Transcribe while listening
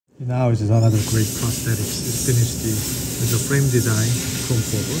Now it is another great prosthetics. It's finished with the frame design, chrome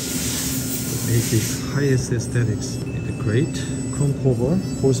cover. Make the highest aesthetics. The great chrome cover,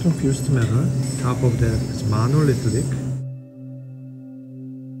 porcelain fused metal. Top of that is monolithic.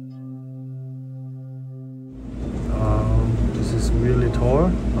 This is really tall,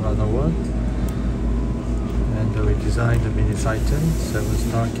 another one. And we designed the Mini-Syton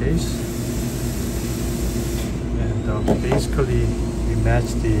 7-star case. And basically we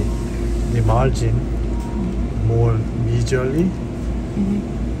match the margin more visually.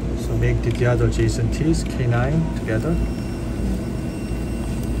 So make the other adjacent teeth, canine, together.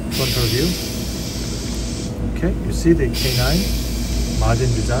 Frontal view. Okay, you see the canine margin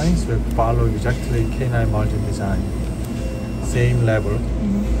designs will follow exactly canine margin design. Same level.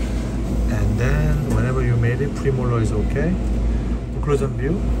 And then whenever you made it, premolar is okay. Occlusal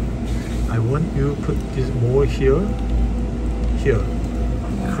view. I want you to put this more here.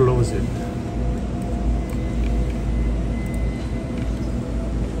 Close it.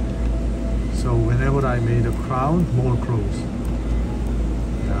 So whenever I made a crown, more close.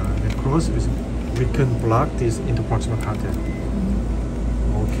 The cross is, we can block this interproximal contact.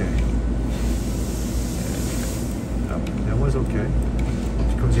 Okay. That was okay.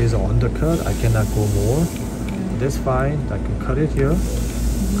 Because it's an undercut, I cannot go more. That's fine. I can cut it here.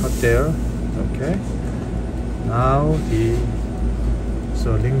 Cut there. Okay. Now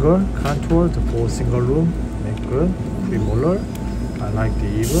so linger, contour, the full single room, make good. Premolar, I like the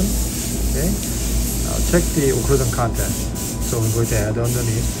even. Okay. Now check the occlusal contact. So we're going to add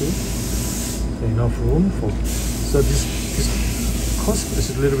underneath too. So enough room for. So this cusp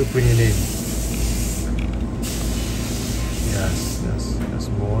is a little bit bringing in. Yes,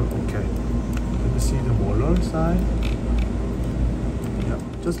 more. Okay. Let me see the molar side. Yeah,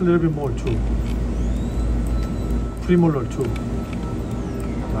 just a little bit more too. Premolar too.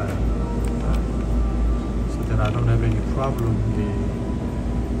 So then I don't have any problem.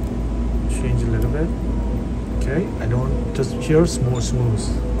 Change a little bit. Okay, I don't just here more smooth.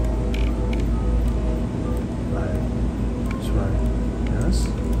 Right. That's right. Yes.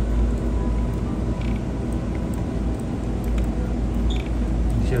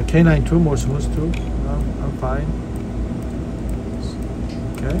 Here canine too, more smooth too. No, I'm fine.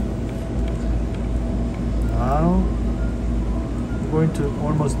 Okay. Now we're going to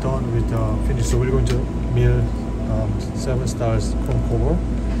almost done with the finish. So we're going to mill 7 stars chrome cover.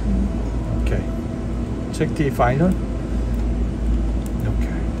 Okay. Check the final.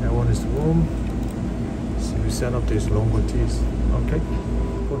 Okay. That one is the room. So we set up these longer teeth. Okay.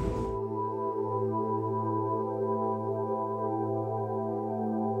 Good.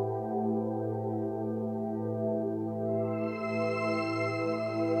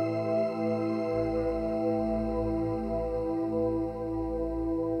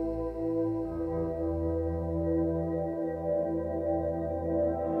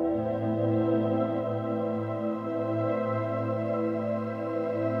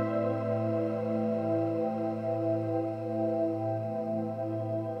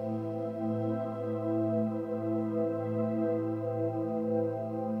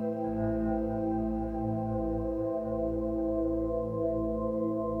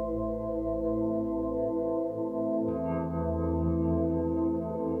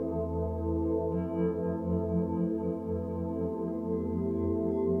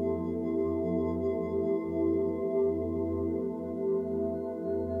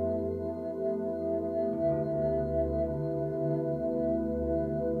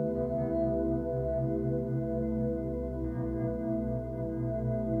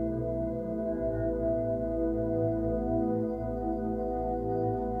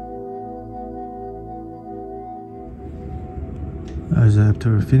 As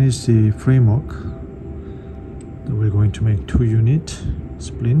after we finish the framework, we're going to make 2 unit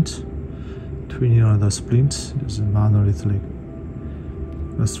splint, twin another splint. This is monolithic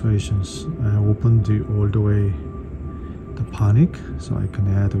restorations. I opened all the way the panic, so I can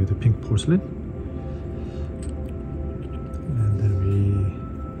add with the pink porcelain, and then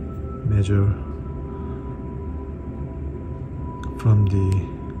we measure from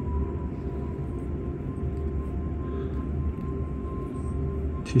the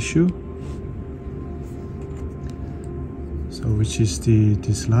tissue, so which is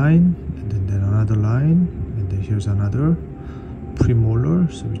this line, and then another line, and then here's another premolar,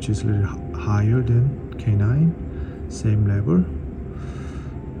 so which is a little higher than canine, same level.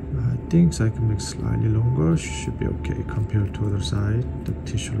 I think so I can make slightly longer, should be okay compared to other side, the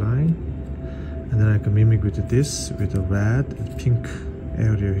tissue line, and then I can mimic with this with the red and pink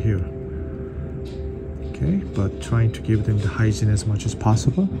area here. okay, but trying to give them the hygiene as much as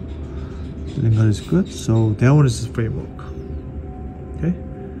possible. Lingual is good, so that one is the framework. Okay,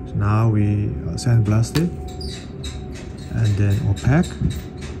 so now we sandblast it, and then opaque,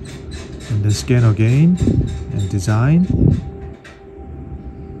 and then scan again, and design,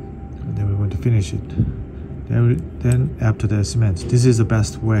 and then we're going to finish it. Then after that, cement. This is the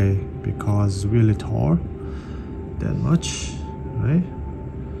best way because it's really tall, that much, right?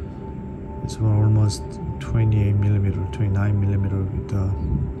 It's almost 28 millimeter, 29 millimeter with the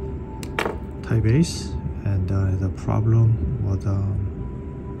tie base, and the problem with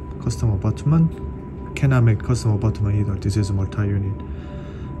custom abutment, cannot make custom abutment either. This is a multi-unit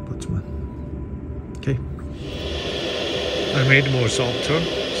abutment. Okay, I made more softened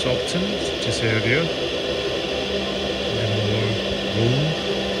this area, and more room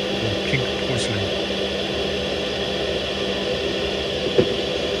for pink porcelain.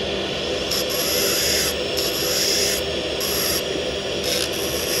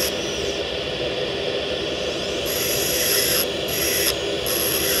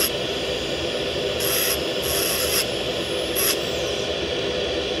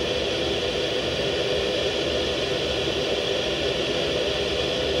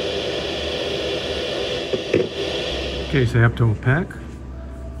 Okay, so after opaque,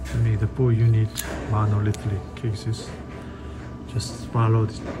 I made the 4-unit monolithic cases. Just follow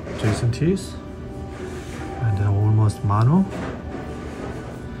the Jason tees, and then almost mono.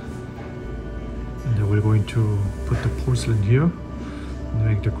 And then we're going to put the porcelain here and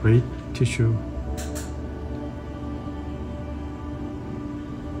make the great tissue.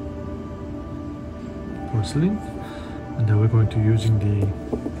 Porcelain, and then we're going to using the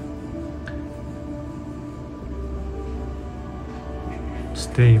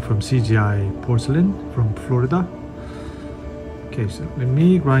stain from CGI porcelain from Florida. Okay, so let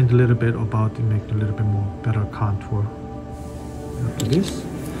me grind a little bit about to make a little bit more better contour after this.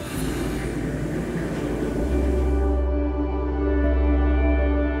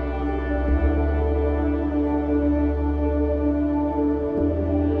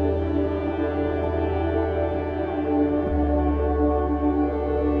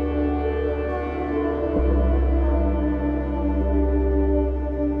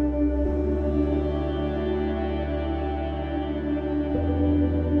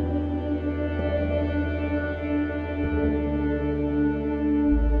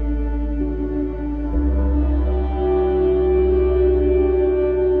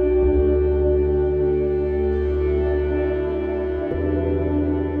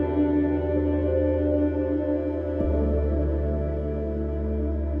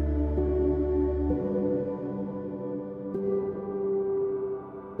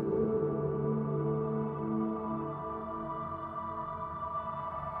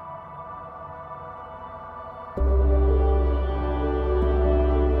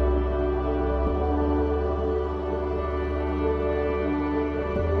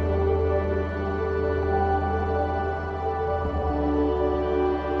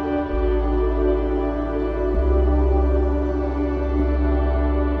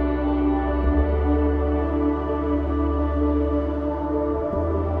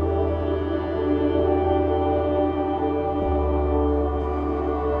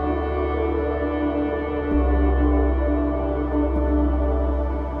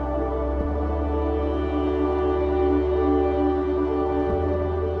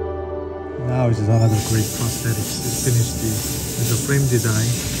 Now this is another great prosthetics. It's finished the frame design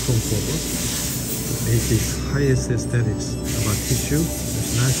chrome cover. Make the highest aesthetics about tissue.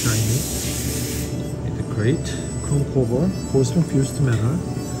 It's not shiny. It's a great chrome cover, porcelain fused metal,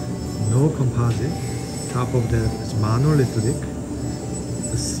 no composite. Top of that is monolithic.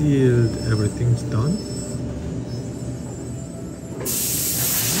 The sealed, everything's done. I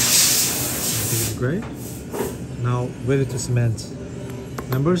think it's great. Now ready to cement.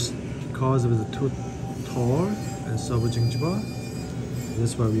 Members, because of the too tall and subgingiva,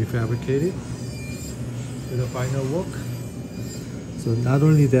 that's why we fabricated with the final work. So not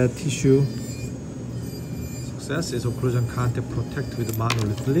only that tissue success is occlusion contact protect with the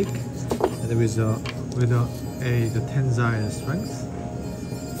monolithic, and with the tensile strength.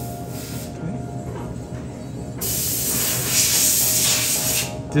 Okay.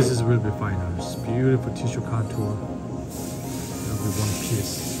 This is really final. It's beautiful tissue contour. It'll be one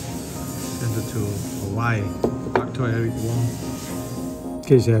piece. Send it to Hawaii, Dr. Erik Wong.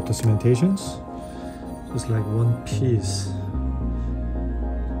 Okay, so after cementations, just like one piece,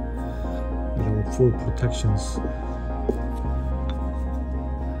 full protections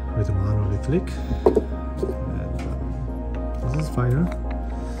with the monolithic. And this is finer.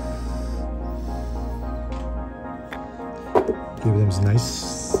 give them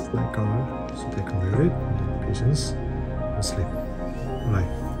nice light color so they can wear it. And then patients will sleep.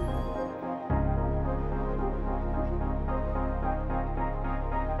 Right.